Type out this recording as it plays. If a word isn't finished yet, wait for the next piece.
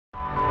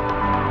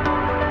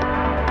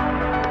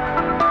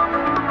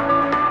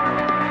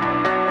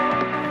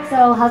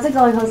So, how's it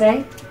going,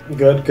 Jose?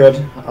 Good, good.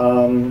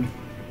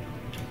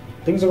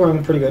 Things are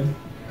going pretty good.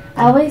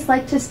 I always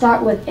like to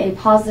start with a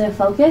positive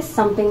focus,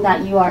 something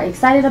that you are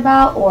excited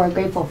about or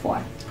grateful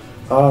for.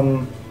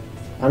 I'm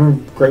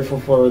grateful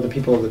for the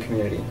people of the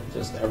community,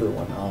 just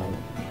everyone.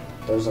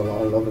 There's a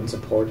lot of love and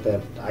support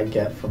that I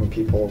get from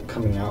people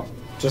coming out,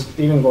 just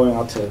even going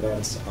out to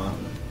events.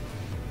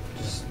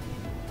 Just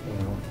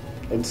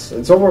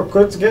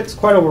it gets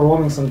quite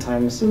overwhelming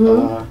sometimes.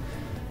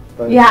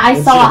 But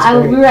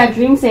yeah, we were at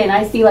Dream Day and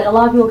I see like a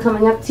lot of people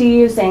coming up to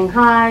you, saying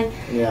hi,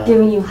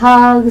 giving you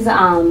hugs,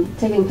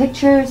 taking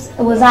pictures.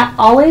 Was that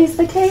always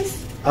the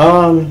case?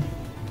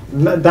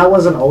 That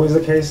wasn't always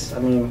the case. I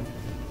mean,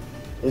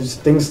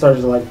 things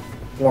started like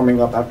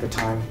warming up after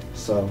time.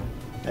 So,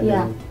 I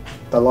mean,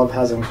 the love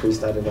has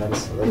increased at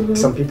events. Like,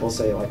 some people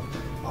say like,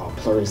 "Oh,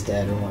 Plur is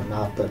dead" and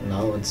whatnot, but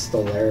no, it's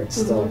still there. It's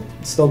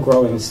still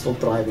growing. It's still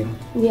thriving.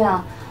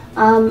 Yeah.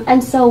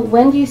 And so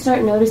when do you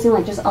start noticing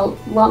like just a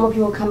lot more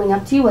people coming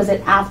up to you? Was it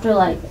after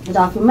like the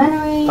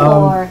documentary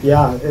or?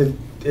 Yeah,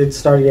 it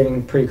started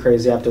getting pretty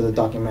crazy after the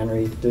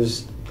documentary.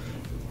 There's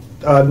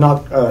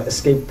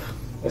Escape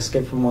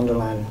from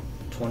Wonderland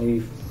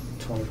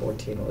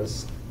 2014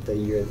 was the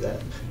year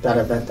that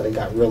event that it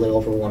got really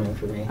overwhelming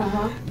for me.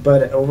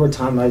 But over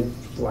time I've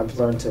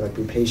learned to like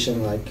be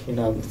patient, like,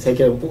 take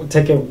it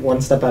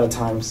one step at a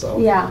time. So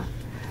yeah.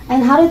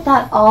 And how did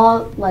that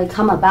all like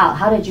come about?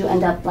 How did you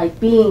end up like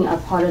being a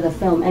part of the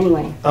film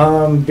anyway?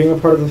 Being a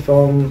part of the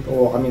film,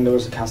 well, I mean, there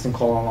was a casting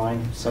call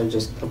online, so I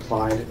just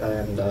applied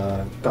and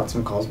got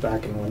some calls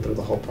back and went through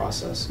the whole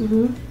process.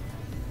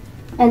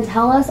 And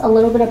tell us a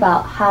little bit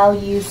about how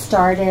you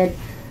started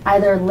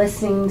either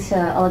listening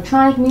to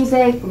electronic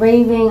music,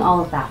 raving, all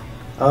of that.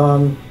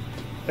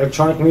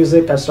 Electronic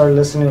music, I started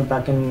listening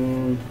back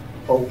in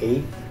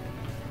 2008.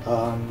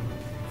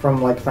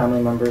 From like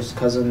family members,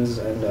 cousins,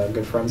 and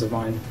good friends of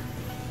mine,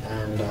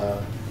 and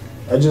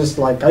I used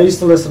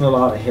to listen to a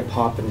lot of hip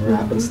hop and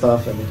rap and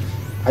stuff, and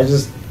I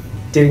just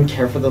didn't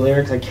care for the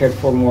lyrics. I cared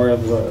for more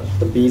of the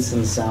beats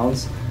and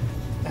sounds,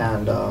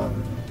 and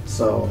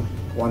so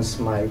once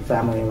my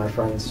family and my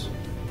friends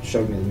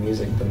showed me the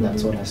music, then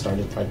that's when I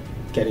started like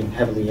getting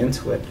heavily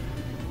into it.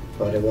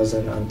 But it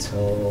wasn't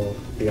until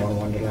Beyond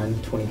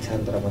Wonderland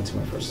 2010 that I went to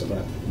my first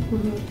event.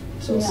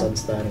 So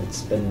since then,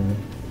 it's been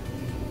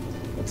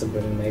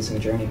an amazing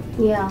journey.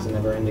 Yeah. It's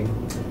never ending.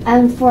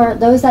 And for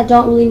those that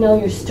don't really know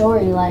your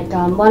story, like,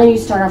 why don't you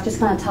start off, just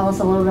kind of tell us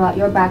a little bit about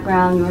your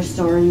background, your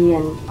story,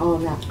 and all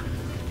of that.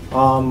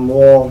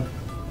 Well,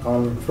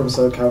 I'm from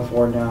Southern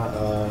California.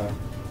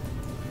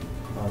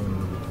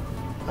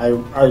 I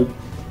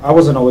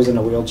wasn't always in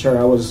a wheelchair.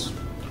 I was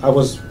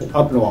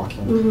up and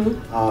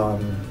walking. I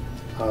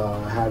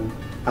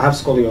have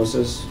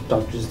scoliosis.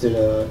 Doctors did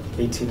a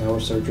 18-hour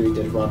surgery,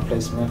 did rod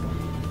placement,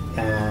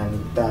 and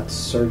that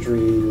surgery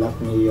left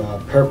me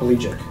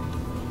paraplegic.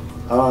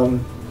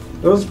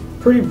 It was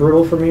pretty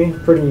brutal for me,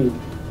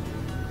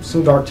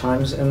 some dark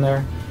times in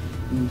there,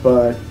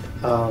 but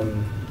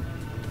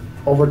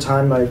over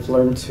time I've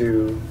learned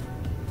to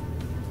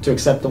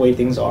accept the way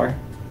things are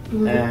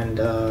and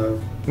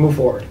move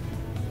forward.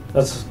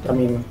 There's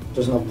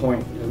no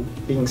point in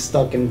being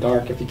stuck in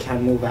dark if you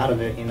can't move out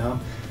of it,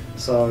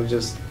 So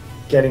just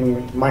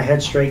getting my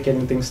head straight,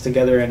 getting things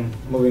together, and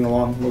moving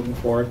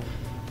forward.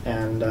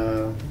 And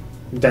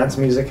dance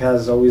music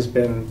has always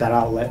been that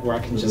outlet where I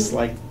can just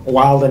like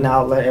wild and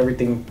out, let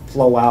everything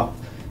flow out.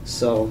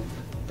 So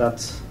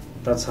that's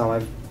how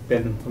I've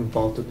been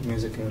involved with the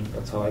music, and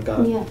that's how I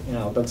got.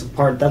 That's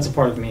a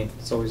part of me.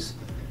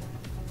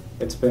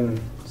 It's been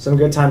some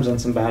good times and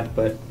some bad,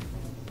 but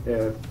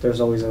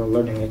there's always a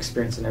learning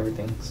experience in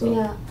everything. So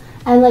yeah.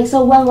 And like,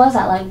 so when was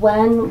that? Like,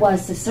 when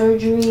was the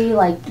surgery?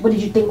 Like, what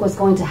did you think was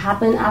going to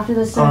happen after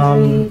the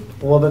surgery?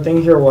 Well, the thing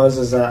here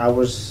is that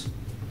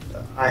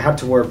I had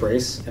to wear a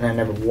brace, and I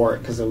never wore it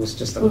because it was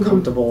just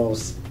uncomfortable. It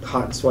was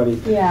hot and sweaty.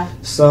 Yeah.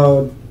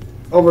 So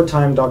over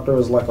time, doctor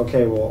was like,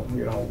 okay, well,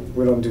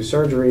 we don't do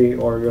surgery,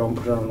 or you don't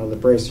put on another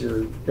brace.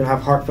 You're gonna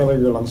have heart failure.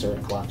 Your lungs are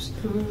gonna collapse.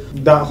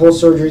 That whole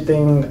surgery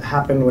thing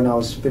happened when I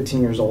was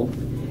 15 years old.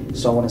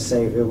 So I want to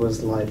say it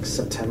was like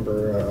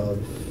September of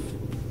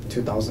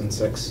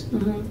 2006,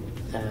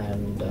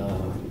 and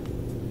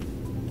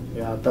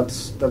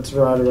that's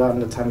right around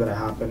the time that it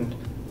happened.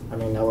 I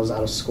mean, I was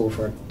out of school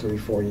for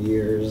 3-4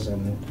 years,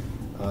 and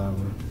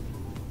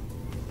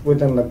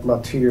within like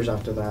about 2 years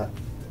after that,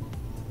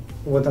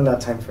 within that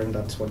time frame,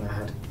 that's when I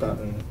had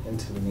gotten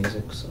into the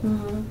music. So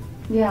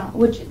yeah,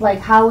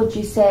 how would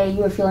you say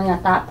you were feeling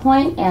at that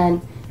point,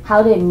 and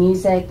how did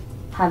music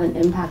have an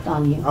impact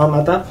on you?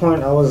 At that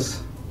point, it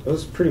was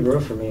pretty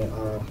brutal for me.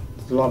 A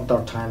lot of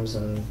dark times,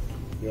 and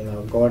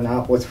going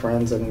out with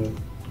friends and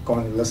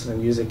going to listen to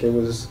music.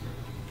 It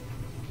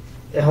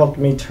helped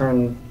me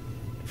turn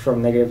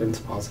from negative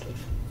into positive.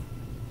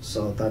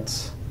 So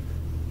that's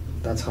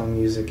how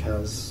music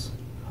has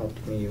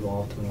helped me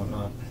evolve and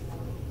whatnot.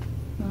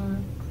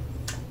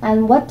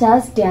 And what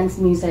does dance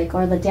music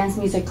or the dance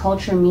music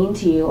culture mean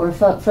to you? Or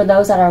for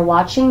those that are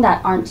watching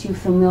that aren't too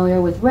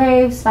familiar with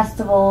raves,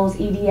 festivals,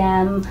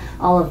 EDM,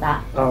 all of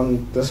that?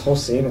 This whole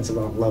scene, it's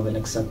about love and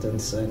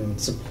acceptance and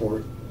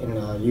support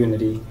and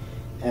unity.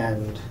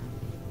 And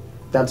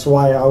that's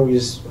why I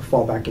always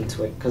fall back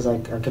into it, because I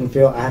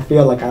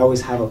feel like I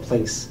always have a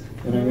place.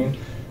 You know what I mean?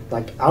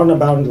 Like out and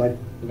about, like,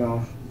 you know,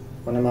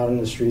 when I'm out in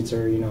the streets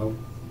or, you know,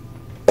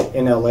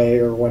 in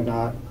LA or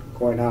whatnot,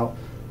 going out,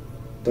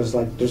 there's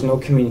no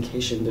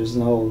communication, there's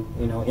no,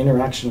 you know,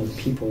 interaction with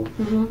people.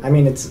 I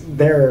mean, it's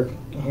there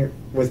here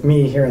with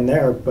me here and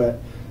there, but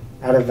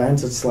at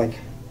events it's like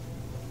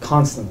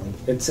constantly.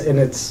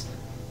 It's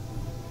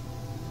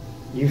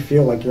you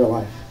feel like you're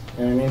alive.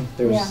 You know what I mean?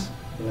 There's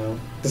you know,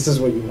 this is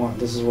what you want,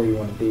 this is where you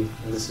want to be,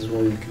 and this is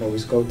where you can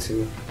always go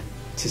to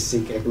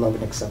seek love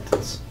and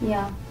acceptance.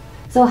 Yeah.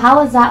 So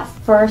how was that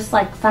first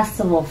like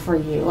festival for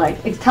you?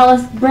 Like,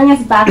 bring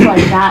us back to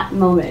like that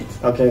moment.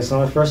 Okay, so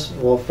my first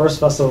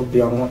festival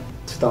beyond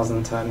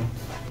 2010,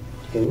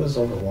 it was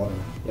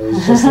overwhelming. It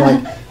was just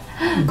like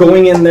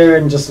going in there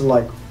and just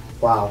like,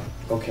 wow,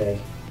 okay.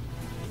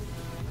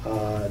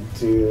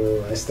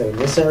 Do I stay in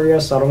this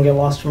area so I don't get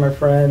lost from my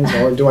friends,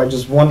 or do I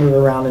just wander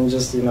around and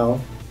just, you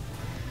know?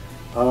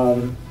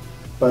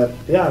 But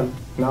yeah,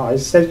 no, I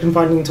stayed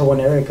confined into one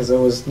area because it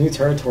was new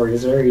territory.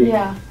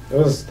 It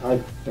was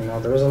you know,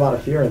 there was a lot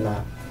of fear in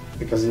that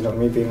because, you know,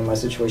 me being in my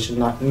situation,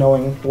 not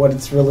knowing what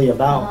it's really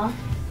about.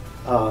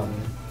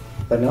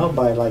 But no,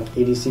 by like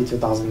EDC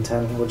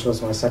 2010, which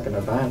was my second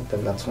event,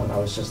 then that's when I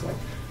was just like,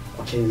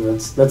 okay,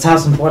 let's have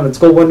some fun. Let's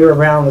go wander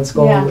around. Let's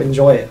go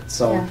enjoy it.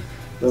 So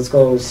let's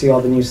go see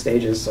all the new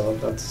stages. So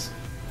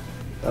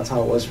that's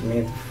how it was for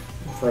me.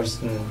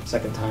 First and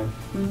second time.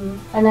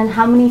 And then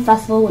how many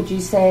festivals would you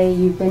say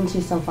you've been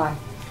to so far?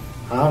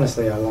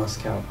 Honestly, I lost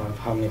count of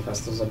how many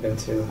festivals I've been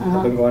to.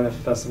 I've been going to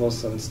festivals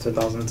since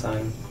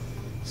 2010,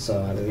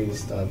 so at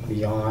least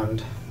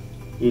Beyond,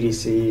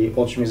 EDC,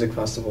 Ultra Music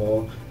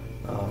Festival.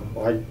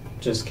 Well, I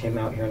just came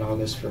out here in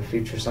August for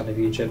Future Son of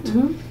Egypt,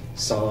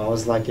 so I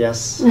was like,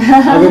 yes,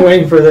 I've been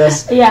waiting for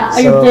this. Yeah,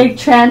 are you a big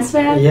trance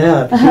fan?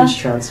 Yeah, huge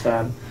trance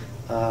fan.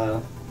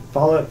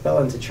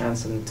 Fell into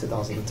trance in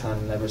 2010,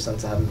 and ever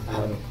since I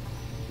haven't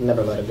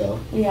never let it go.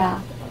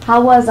 Yeah. How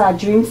was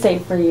Dream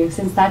State for you,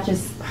 since that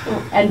just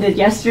ended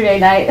yesterday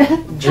night?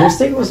 Dream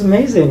State was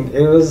amazing.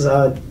 It was,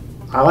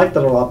 I liked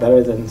it a lot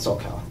better than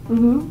SoCal.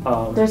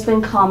 There's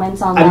been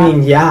comments on that. I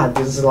mean, yeah,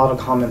 there's a lot of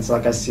comments,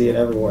 like I see it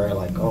everywhere,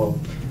 like, oh,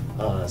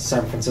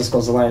 San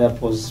Francisco's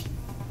lineup was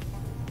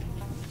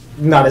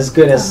not as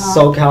good as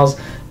SoCal's,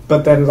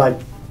 but then like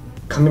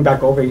coming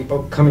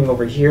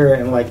over here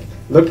and like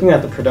looking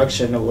at the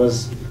production, it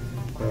was,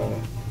 I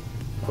mean,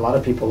 a lot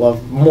of people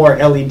love more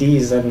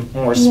LEDs and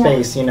more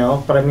space, you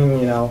know. But I mean,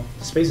 you know,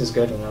 space is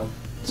good, you know.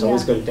 It's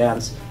always good to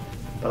dance.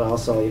 But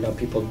also, you know,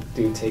 people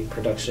do take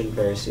production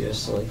very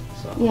seriously.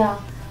 So. Yeah.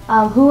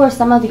 Who are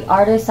some of the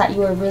artists that you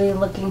were really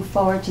looking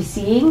forward to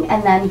seeing?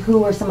 And then who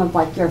were some of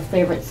like your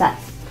favorite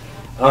sets?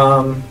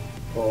 Well,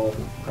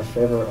 my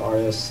favorite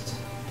artist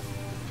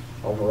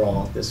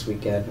overall this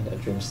weekend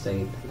at Dream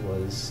State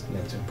was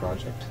Neptune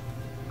Project.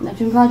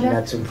 Neptune Project?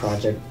 Neptune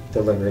Project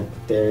delivered.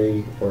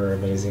 They were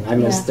amazing. I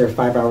missed their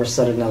 5-hour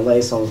set in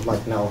LA, so I was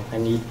like, no, I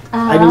need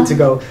to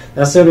go.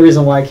 That's the only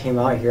reason why I came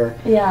out here.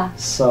 Yeah.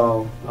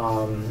 So,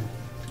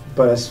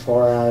 but as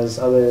far as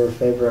other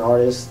favorite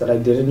artists that I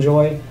did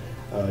enjoy,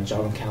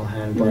 John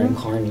Callahan, Brian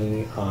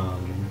Carney,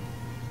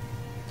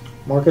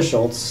 Marcus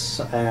Schultz,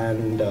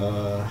 and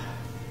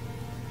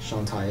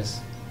Sean Tyas.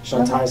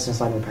 Sean Tyas and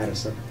Simon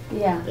Patterson.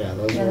 Yeah. Yeah,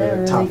 those were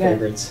really top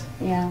favorites.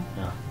 Yeah.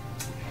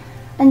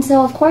 And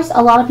so, of course,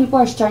 a lot of people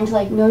are starting to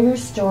like know your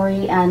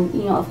story, and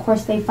you know, of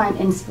course, they find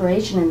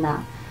inspiration in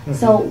that.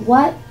 So,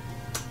 what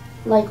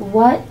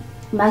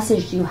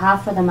message do you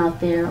have for them out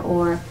there,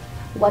 or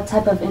what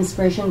type of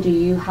inspiration do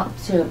you hope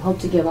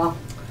to give off?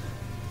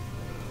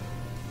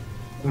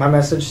 My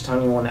message to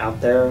anyone out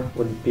there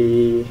would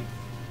be: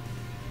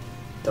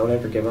 don't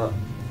ever give up.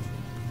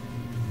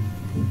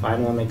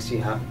 Find what makes you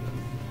happy.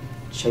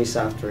 Chase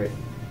after it.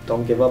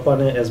 Don't give up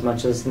on it, as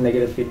much as the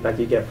negative feedback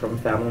you get from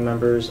family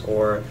members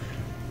or,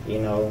 you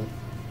know,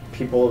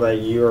 people that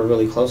you are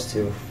really close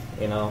to.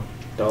 You know,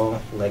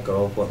 don't let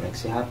go of what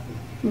makes you happy,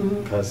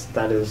 because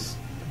that is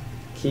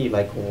key.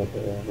 Like,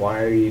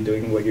 why are you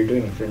doing what you're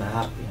doing if you're not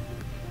happy?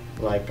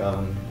 Like,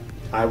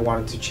 I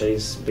wanted to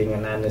chase being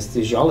an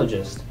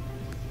anesthesiologist,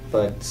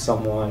 but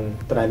someone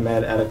that I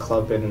met at a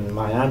club in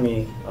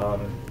Miami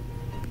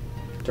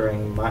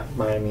during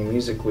Miami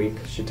Music Week,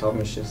 she told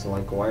me, she's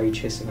like, why are you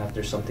chasing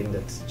after something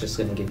that's just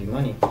going to give you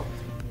money?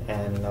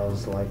 And I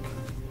was like,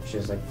 she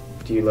was like,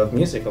 do you love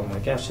music? I'm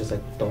like, yeah. She's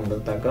like, don't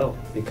let that go,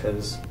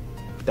 because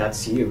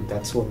that's you.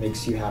 That's what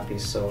makes you happy.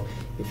 So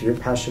if you're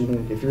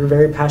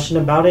very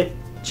passionate about it,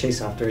 chase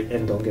after it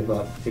and don't give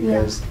up,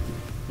 because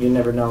you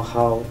never know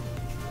how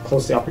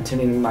close the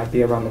opportunity might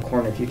be around the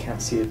corner if you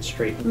can't see it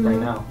straight right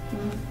now.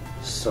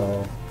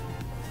 So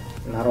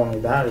not only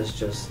that, is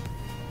just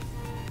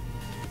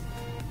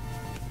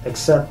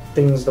accept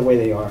things the way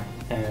they are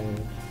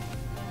and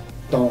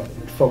don't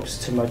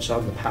focus too much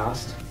on the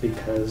past,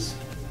 because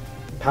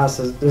the past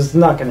is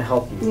not going to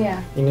help you.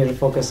 Yeah. You need to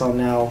focus on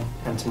now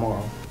and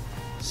tomorrow.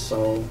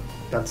 So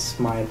that's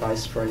my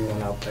advice for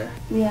anyone out there.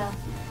 Yeah.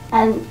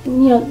 And,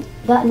 you know,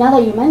 now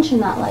that you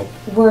mentioned that, like,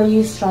 were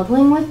you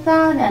struggling with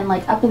that? And,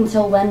 like, up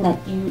until when that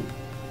you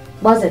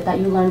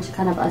learned to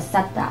kind of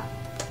accept that?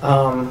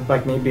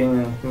 Like me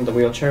being in the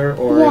wheelchair,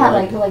 or yeah,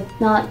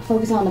 like not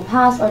focusing on the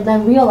past, or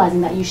then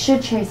realizing that you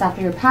should chase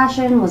after your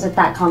passion. Was it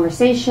that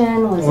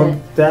conversation?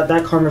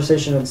 That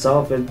conversation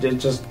itself? It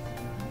just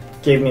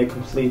gave me a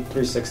complete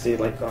 360.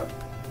 Like,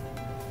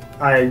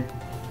 I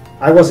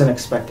wasn't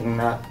expecting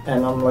that,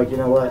 and I'm like, you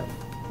know what?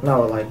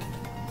 No, like,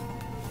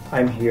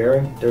 I'm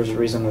here. There's a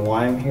reason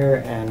why I'm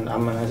here, and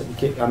I'm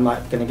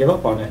not gonna give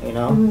up on it. You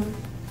know,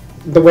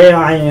 the way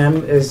I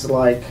am is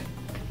like,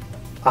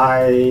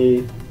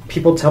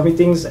 people tell me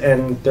things,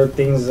 and they're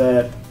things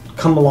that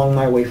come along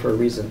my way for a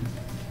reason.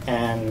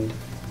 And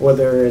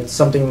whether it's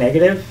something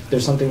negative,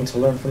 there's something to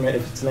learn from it.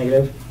 If it's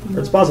negative,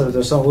 or it's positive,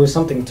 there's always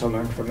something to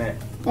learn from it.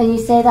 And you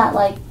say that,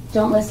 like,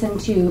 don't listen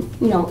to,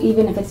 you know,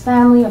 even if it's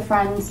family or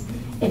friends,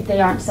 if they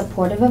aren't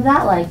supportive of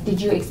that. Like,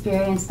 did you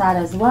experience that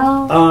as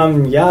well?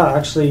 Yeah,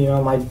 actually, you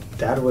know, my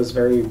dad was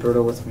very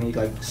brutal with me.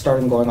 Like,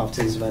 starting going off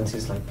to these events,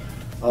 he's like,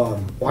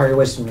 why are you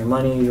wasting your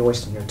money? You're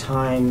wasting your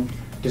time.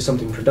 Do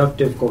something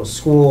productive. Go to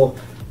school.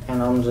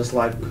 And I'm just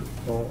like,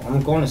 well,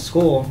 I'm going to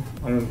school.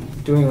 I'm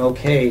doing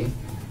okay.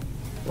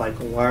 Like,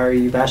 why are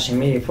you bashing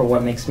me for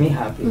what makes me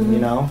happy, you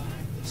know?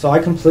 So I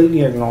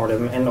completely ignored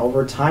him. And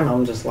over time,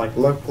 I'm just like,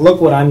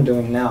 look what I'm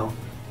doing now.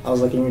 I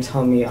was like, you're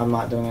telling me I'm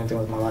not doing anything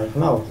with my life?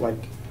 No,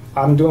 like,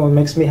 I'm doing what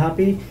makes me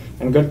happy,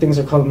 and good things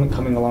are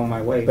coming along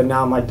my way. But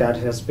now my dad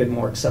has been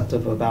more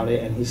accepting about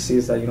it, and he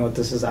sees that, you know,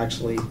 this is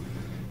actually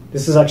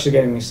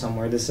getting me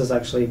somewhere. This is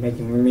actually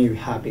making me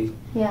happy.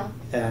 Yeah.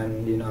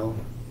 And, you know,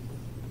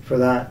 for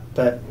that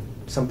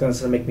something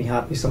that's gonna make me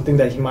happy, something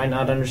that he might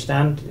not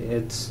understand,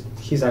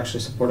 he's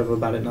actually supportive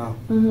about it now.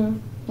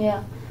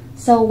 Yeah.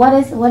 So what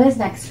is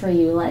next for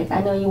you? Like,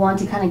 I know you want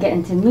to kind of get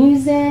into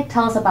music.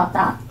 Tell us about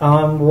that.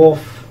 Well,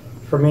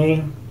 for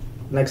me,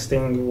 next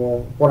thing,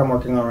 what I'm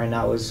working on right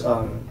now is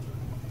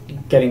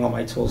getting all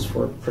my tools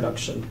for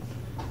production.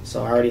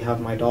 So I already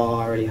have my DAW,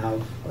 I already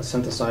have a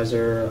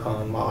synthesizer,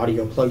 my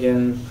audio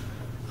plugin,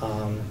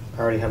 I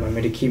already have my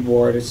MIDI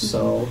keyboard.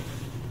 So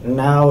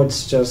now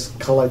it's just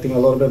collecting a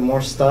little bit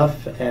more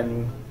stuff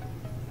and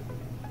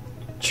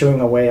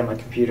chewing away at my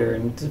computer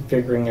and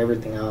figuring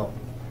everything out.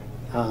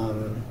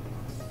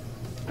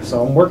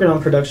 So I'm working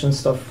on production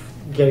stuff,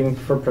 getting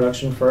for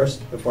production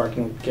first before I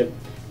can get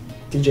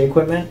DJ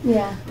equipment.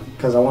 Yeah.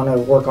 Because I want to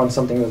work on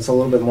something that's a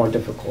little bit more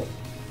difficult.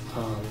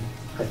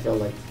 I feel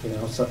like, you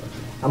know, so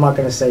I'm not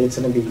going to say it's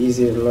going to be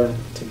easy to learn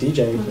to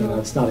DJ. You know,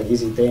 it's not an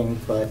easy thing,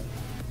 but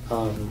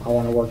I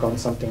want to work on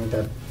something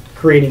that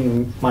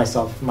creating my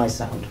sound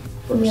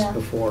first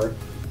before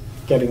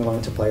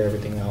learning to play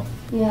everything out.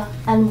 Yeah.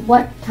 And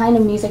what kind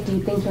of music do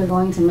you think you're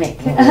going to make?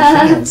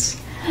 Trance.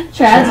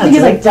 Trance,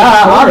 because, like, duh,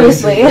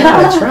 obviously.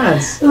 Yeah,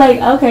 trance. Like,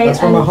 okay.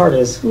 That's where my heart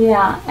is.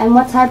 Yeah. And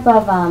what type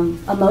of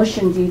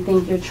emotion do you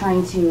think you're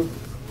trying to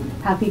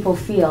have people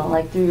feel,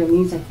 like, through your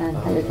music then,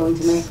 that you're going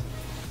to make?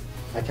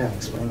 I can't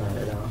explain that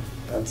right now.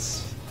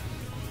 That's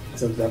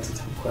a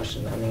tough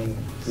question. I mean,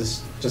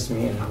 this just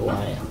me and who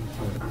I am,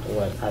 and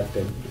what I've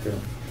been through,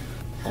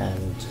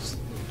 and just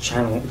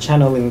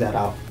channeling that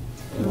out.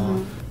 You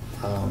know,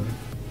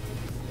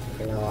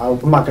 you know,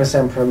 I'm not gonna say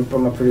I'm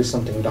gonna produce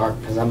something dark,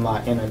 because I'm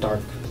not in a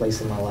dark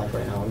place in my life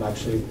right now. I'm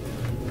actually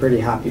pretty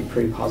happy,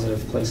 pretty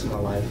positive place in my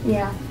life.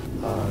 Yeah.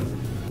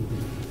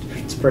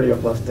 It's pretty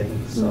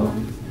uplifting. So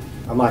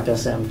I'm not gonna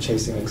say I'm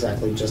chasing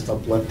exactly just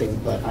uplifting,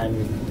 but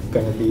I'm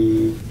gonna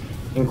be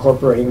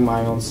incorporating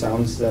my own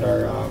sounds that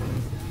are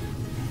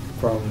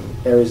from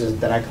areas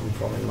that I come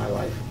from in my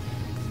life.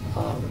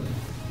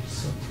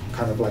 So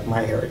kind of like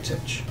my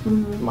heritage,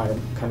 my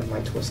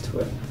twist to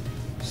it.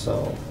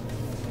 So.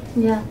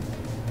 Yeah.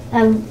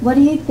 And what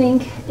do you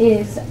think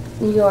is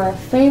your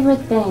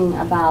favorite thing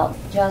about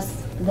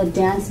just the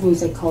dance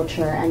music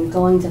culture and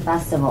going to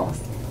festivals?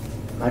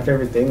 My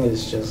favorite thing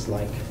is just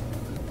like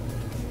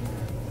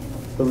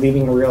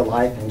believing in real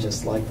life and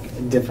just like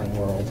a different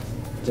world.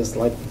 Just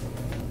like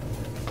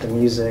the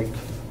music,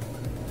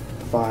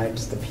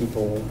 vibes, the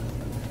people,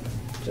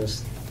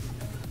 just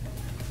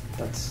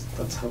that's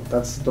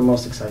the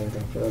most exciting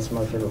thing. That's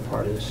my favorite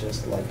part, is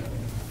just like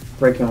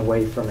breaking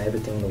away from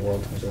everything in the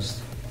world and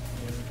just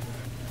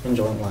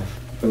enjoying life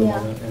for the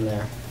moment in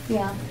there.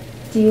 Yeah.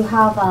 Do you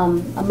have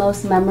a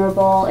most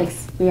memorable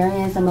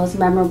experience, a most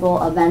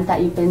memorable event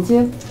that you've been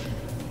to?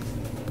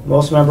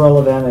 Most memorable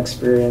event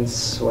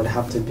experience would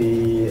have to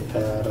be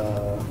at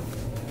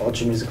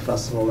Ultra Music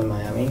Festival in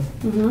Miami.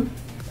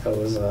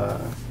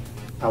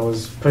 I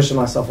was pushing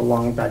myself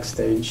along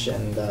backstage,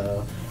 and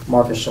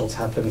Marcus Schultz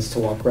happens to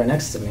walk right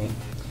next to me,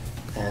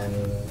 and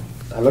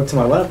I look to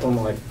my left. I'm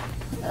like,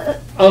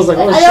 I was like,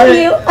 oh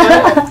shit,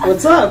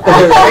 what's up?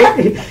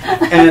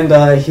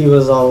 And he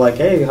was all like,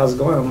 hey, how's it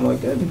going? I'm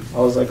like, good. I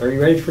was like, are you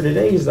ready for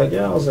today? He's like,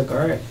 yeah. I was like, all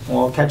right, well,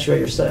 I'll catch you at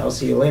your set. I'll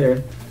see you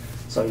later.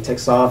 So he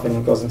takes off and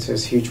he goes into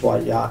his huge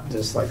white yacht,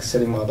 just like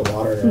sitting by the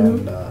water.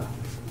 And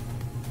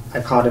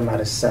I caught him at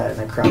his set,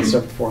 and I crowd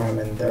surfed for him.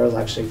 And there was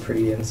actually a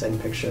pretty insane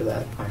picture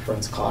that my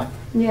friends caught.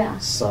 Yeah.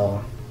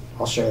 So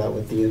I'll share that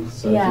with you.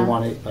 So if you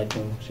want it, I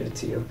can shoot it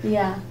to you.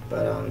 Yeah.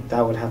 But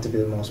that would have to be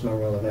the most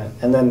memorable event.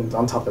 And then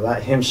on top of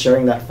that, him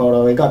sharing that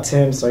photo, it got to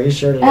him, so he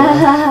shared it.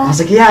 I was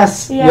like,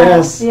 yes,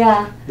 yes.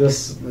 Yeah.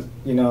 This,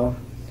 you know.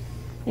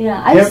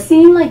 Yeah, I've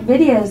seen like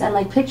videos and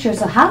like pictures.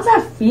 So how does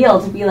that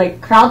feel to be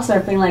like crowd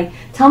surfing? Like,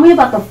 tell me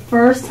about the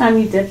first time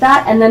you did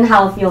that, and then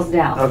how it feels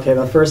now. Okay,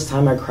 the first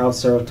time I crowd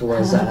surfed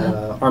was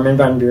at Armin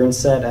van Buuren's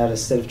set at a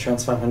State of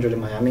Trance 500 in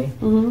Miami.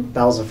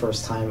 That was the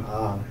first time.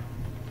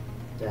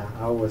 Yeah,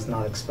 I was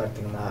not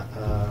expecting that.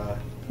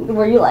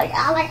 Were you like,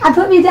 oh my God,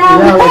 put me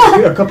down? Yeah,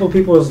 like, a couple of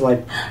people was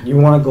like, you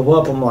want to go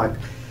up? I'm like,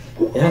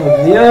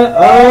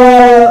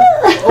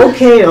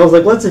 okay. I was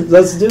like,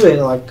 let's do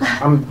it. Like,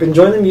 I'm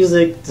enjoying the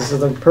music. This is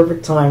the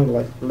perfect time.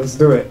 Like, let's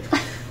do it.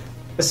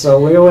 So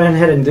we went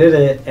ahead and did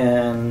it,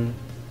 and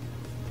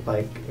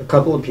like a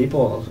couple of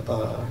people,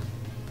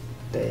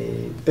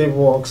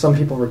 well, some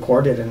people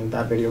recorded, and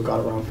that video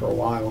got around for a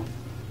while.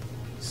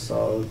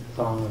 So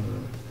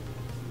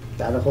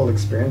that whole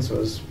experience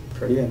was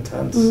pretty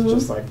intense.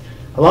 Just like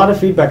a lot of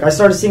feedback. I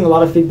started seeing a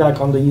lot of feedback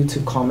on the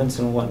YouTube comments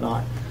and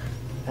whatnot.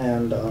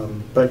 And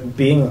but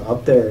being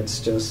up there,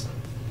 it's just,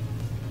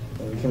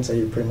 you can say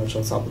you're pretty much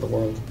on top of the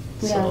world.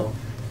 Yeah. So,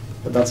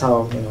 but that's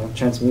how, you know,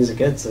 trance music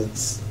is.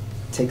 It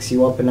takes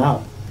you up and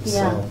out.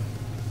 Yeah. So,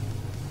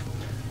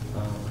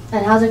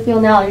 and how's it feel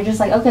now? You're just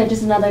like, okay,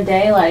 just another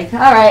day. Like, all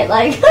right,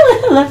 like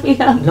let me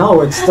go. No,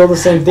 it's still the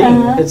same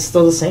thing. It's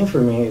still the same for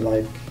me.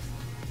 Like,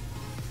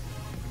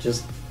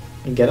 just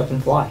get up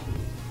and fly.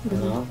 You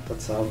know,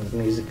 that's how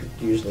music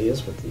usually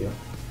is with you.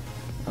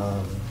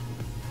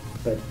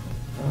 But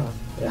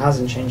it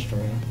hasn't changed for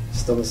me. It's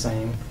still the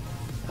same.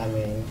 I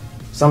mean,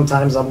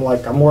 sometimes I'm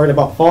worried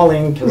about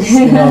falling because,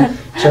 you know,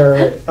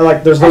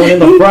 like there's no one in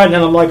the front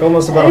and I'm like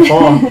almost about to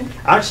fall.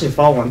 I actually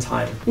fell one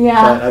time.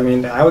 Yeah. But I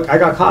mean, I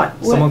got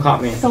caught. Someone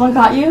caught me. Someone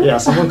caught you? Yeah,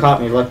 someone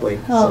caught me, luckily.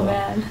 Oh,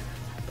 man.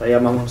 But yeah,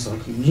 my mom's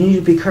like, you need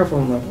to be careful.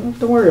 I'm like,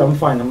 don't worry, I'm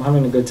fine. I'm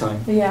having a good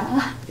time.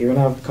 Yeah. Even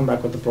if I come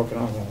back with a broken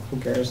arm, well, who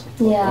cares?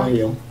 Yeah. I'll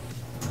heal.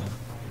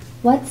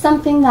 What's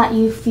something that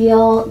you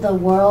feel the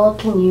world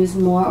can use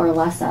more or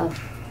less of?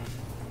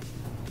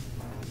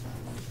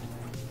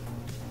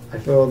 I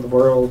feel the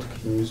world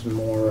can use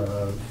more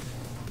of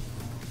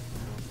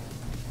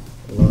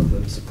love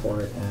and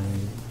support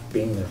and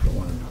being there for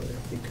one another,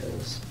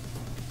 because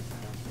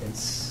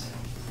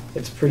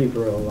it's pretty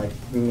brutal. Like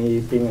me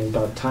being in a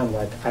dark time,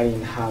 like I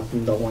didn't have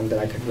no one that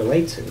I could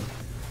relate to.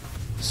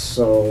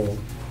 So,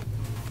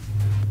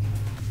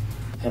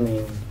 I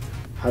mean,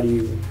 how do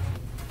you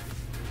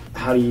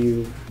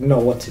know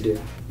what to do?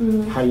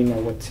 How do you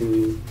know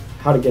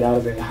how to get out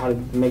of it, how to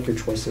make your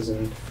choices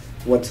and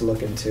what to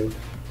look into?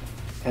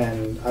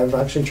 And I've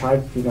actually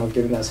tried, you know,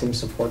 giving that same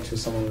support to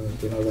someone,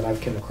 you know, that I've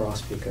come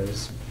across,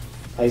 because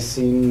I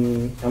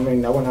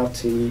went out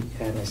to eat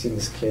and I seen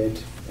this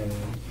kid and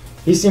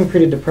he seemed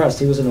pretty depressed.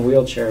 He was in a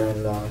wheelchair,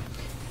 and I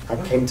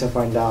came to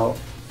find out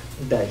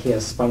that he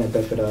has spina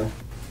bifida,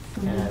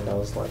 and I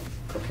was like,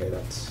 okay,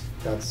 that's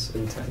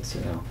intense,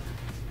 you know.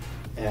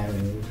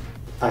 And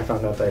I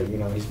found out that, you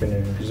know, he's been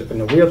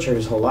in a wheelchair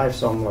his whole life,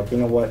 so I'm like, you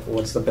know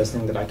what's the best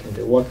thing that I can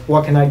do?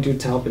 What can I do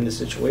to help in this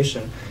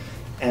situation?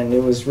 And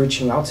it was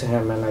reaching out to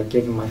him, and I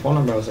gave him my phone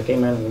number. I was like, hey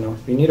man, you know,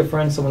 if you need a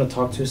friend, someone to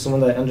talk to,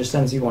 someone that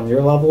understands you on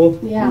your level,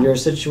 in your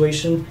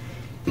situation,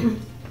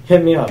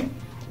 hit me up.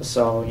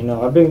 So, you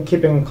know, I've been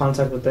keeping in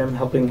contact with him,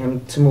 helping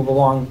him to move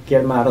along,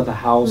 get him out of the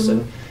house,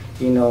 and,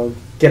 you know,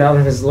 get out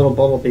of his little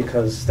bubble,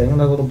 because staying in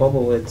that little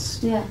bubble,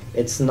 it's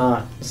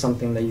not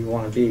something that you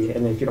want to be.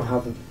 And if you don't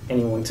have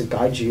anyone to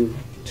guide you,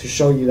 to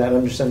show you that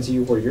understands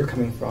you where you're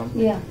coming from,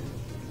 you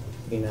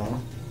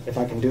know, if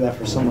I can do that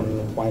for someone,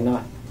 then why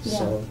not?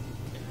 So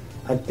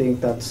I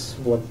think that's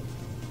what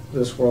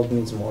this world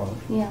needs more of.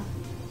 Yeah.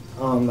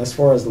 As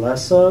far as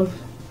less of,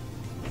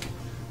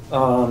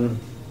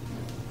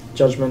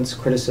 judgments,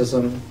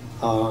 criticism,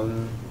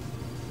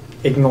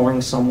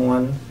 ignoring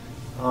someone,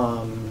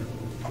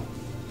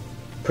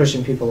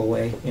 pushing people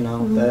away, you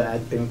know, I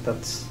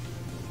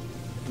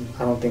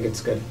don't think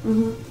it's good.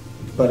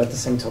 But at the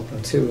same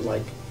token too,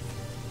 like,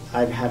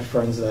 I've had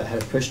friends that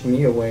had pushed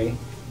me away,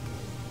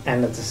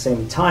 and at the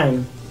same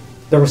time,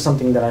 there was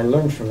something that I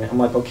learned from it. I'm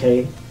like,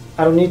 okay,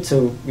 I don't need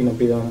to, you know,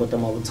 be there with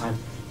them all the time.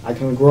 I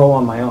can grow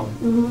on my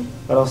own.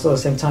 But also at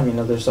the same time, you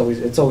know,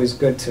 it's always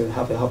good to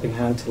have a helping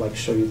hand to like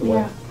show you the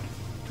way.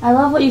 I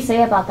love what you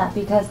say about that,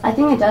 because I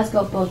think it does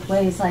go both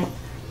ways. Like,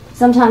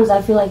 sometimes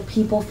I feel like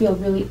people feel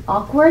really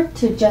awkward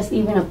to just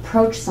even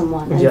approach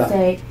someone and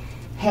say,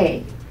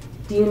 hey,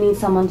 do you need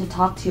someone to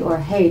talk to? Or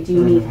hey, do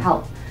you need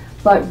help?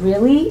 But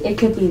really, it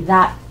could be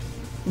that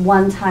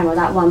one time or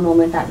that one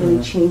moment that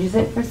really changes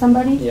it for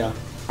somebody. Yeah.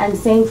 And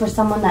same for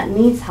someone that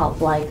needs help,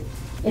 like,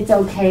 it's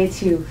okay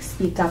to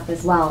speak up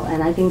as well.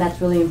 And I think that's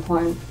really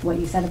important, what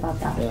you said about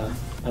that. Yeah,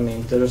 I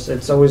mean,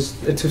 it's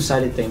always a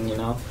two-sided thing, you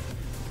know.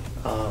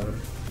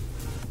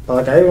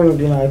 Like I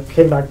even, I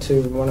came back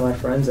to one of my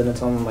friends and I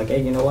told him like,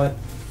 hey, you know what?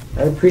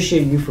 I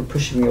appreciate you for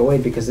pushing me away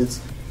because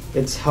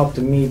it's helped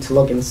me to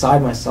look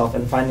inside myself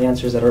and find the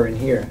answers that are in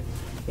here.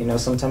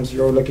 Sometimes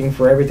you're looking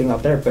for everything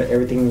out there, but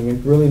everything you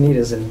really need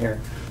is in here.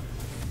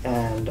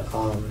 And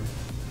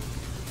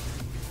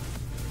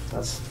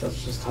that's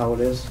just how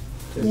it is.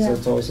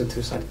 It's always a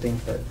two-sided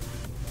thing, but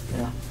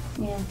yeah.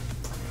 Yeah.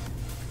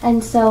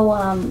 And so,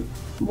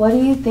 what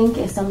do you think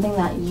is something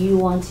that you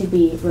want to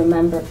be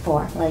remembered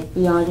for, like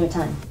beyond your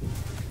time?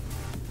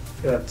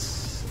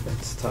 That's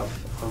tough.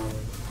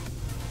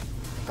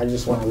 I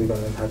just want to leave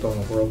an impact on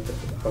the world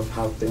of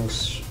how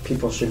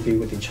people should be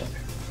with each other,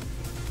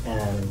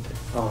 and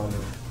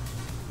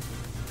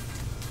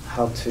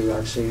how to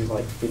actually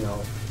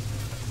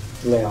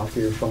lay off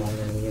your phone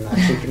and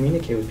actually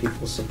communicate with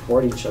people,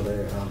 support each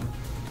other.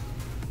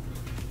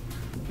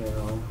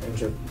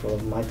 Well,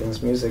 my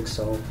thing's music,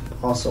 so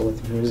also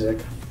with music,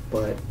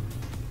 but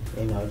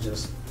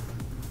just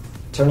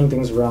turning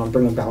things around,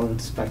 bringing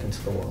balance back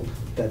into the world.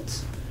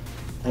 That's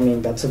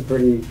a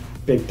pretty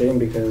big thing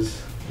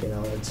because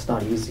it's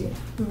not easy.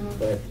 Mm-hmm.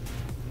 But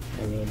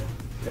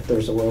if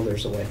there's a will,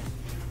 there's a way.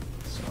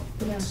 So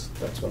that's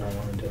what I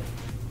want to do.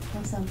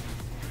 Awesome.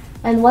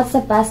 And what's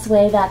the best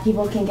way that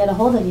people can get a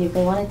hold of you if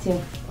they wanted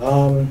to?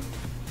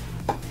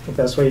 The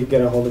best way you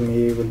get a hold of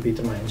me would be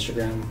to my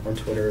Instagram or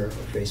Twitter or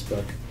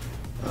Facebook.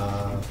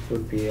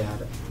 Would be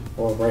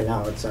right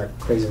now it's at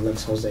Crazy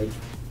Licks Jose.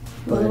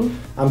 But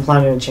I'm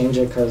planning to change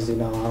it because, I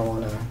don't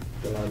want to,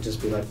 just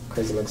be like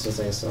Crazy Licks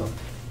Jose. So,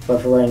 but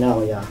for right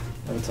now, yeah.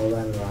 Until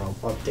then, I'll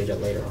update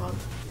it later on.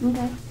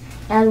 Okay.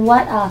 And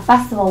what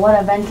festival,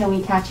 what event can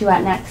we catch you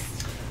at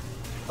next?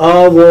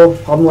 Well,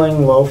 I'm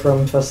laying low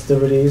from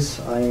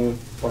festivities. I'm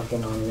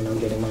working on,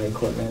 getting my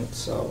equipment.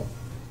 So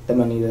the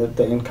money,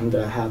 the income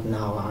that I have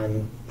now,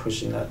 I'm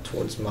pushing that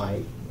towards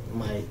my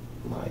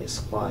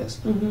supplies.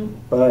 Mm-hmm.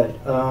 But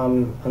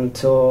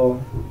until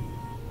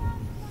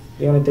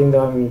the only thing that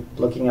I'm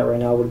looking at right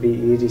now would be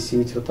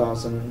EDC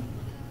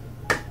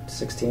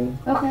 2016.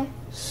 Okay.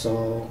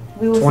 So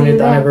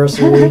 20th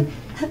anniversary.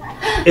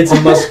 It's a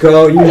must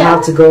go. You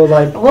have to go.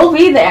 We'll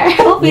be there.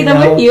 We'll be there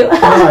with you.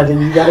 Yeah, then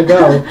you gotta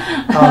go.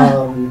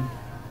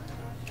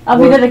 I'll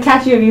be there to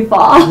catch you if you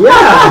fall.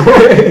 Yeah.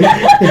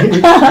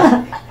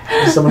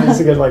 Someone needs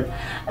to get like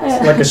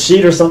a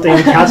sheet or something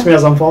and catch me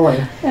as I'm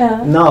falling.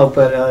 Yeah. No,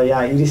 but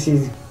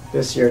EDC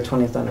this year,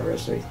 20th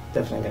anniversary,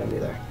 definitely gonna be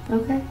there.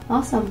 Okay,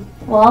 awesome.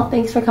 Well,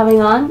 thanks for coming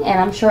on, and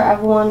I'm sure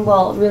everyone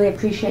will really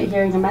appreciate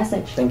hearing your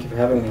message. Thank you for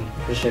having me.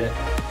 Appreciate it.